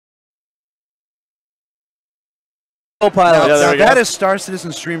Co-pilot. Now that is Star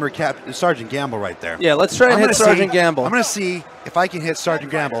Citizen streamer Sergeant Gamble right there. Yeah, let's try and hit Sergeant Gamble. I'm going to see if I can hit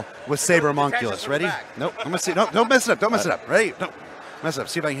Sergeant Gamble with Saber Monculus. Ready? Nope. I'm going to see. No, don't mess it up. Don't mess it up. Ready? Don't mess it up.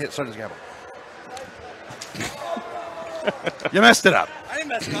 See if I can hit Sergeant Gamble. You messed it up. I didn't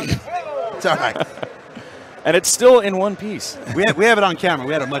mess it up. It's all right. And it's still in one piece. We have it on camera.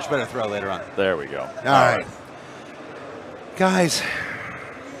 We had a much better throw later on. There we go. All right. Guys,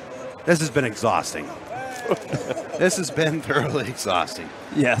 this has been exhausting. This has been thoroughly exhausting.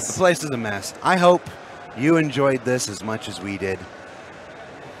 Yes. The place is a mess. I hope you enjoyed this as much as we did.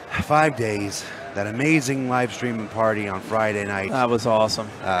 5 days, that amazing live streaming party on Friday night. That was awesome.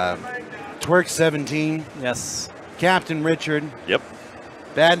 Twerk 17. Yes. Captain Richard. Yep.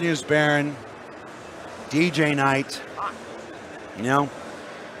 BadNewsBaron. DeejayKnight. You know,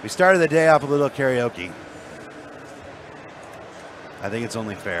 we started the day off with a little karaoke. I think it's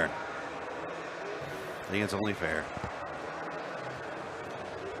only fair. I think it's only fair.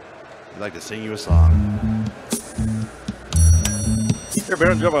 I'd like to sing you a song. Here,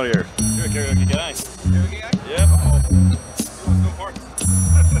 Baron, jump out of here. Do a karaoke guy. Karaoke guy? Yep.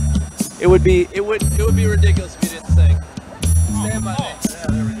 It would be ridiculous if you didn't sing. Stand by me. Yeah,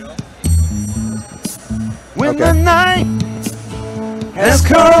 there we go. When the night has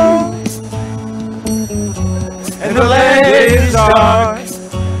come and the land is dark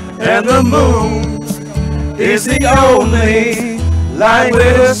and the moon is the only light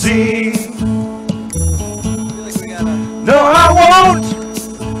we'll see. No, I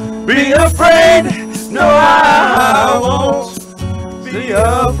won't be afraid. No, I won't be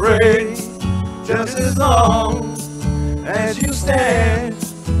afraid. Just as long as you stand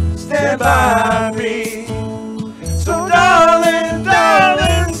by me. So darling,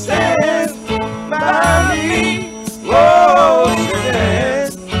 darling, stand by me. Oh,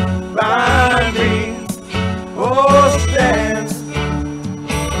 stand by me. Oh,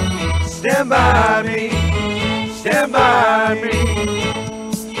 stand by me. Stand by me.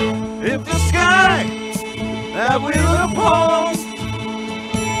 If the sky that we look upon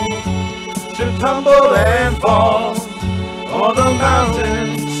should tumble and fall, all the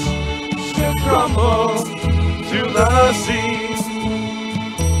mountains should crumble to the sea,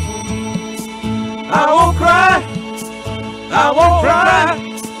 I won't cry, I won't cry,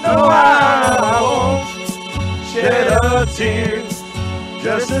 no, I won't shed a tear,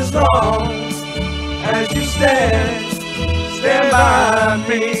 just as long as you stand by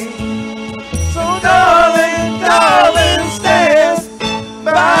me. So darling, darling, stand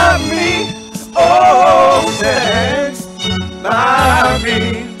by me. Oh, stand by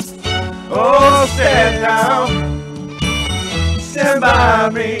me. Oh, stand down. Stand by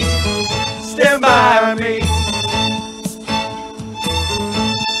me. Stand by me.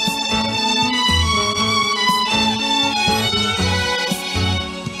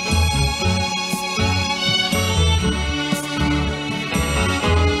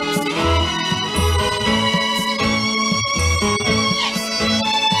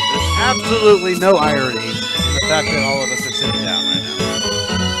 Absolutely no irony in the fact that all of us are sitting down right now.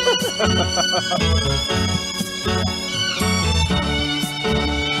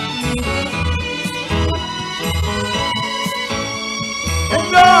 And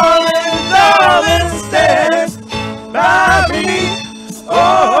darling, darling, stand by me.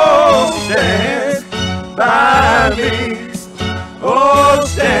 Oh, stand by me. Oh,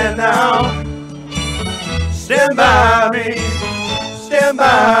 stand now. Stand by me. Stand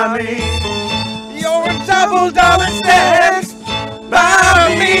by me. You're a double, darling, stand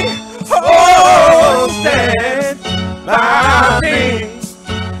by me. Oh, stand by me.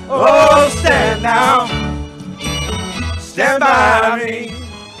 Oh, stand now. Stand by me.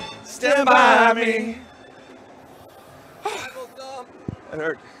 Stand by me. That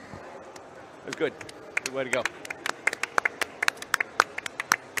hurt. That was good. Good way to go.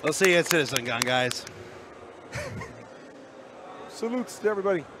 We'll see you at Citizen Gun, guys. Salutes to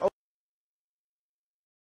everybody.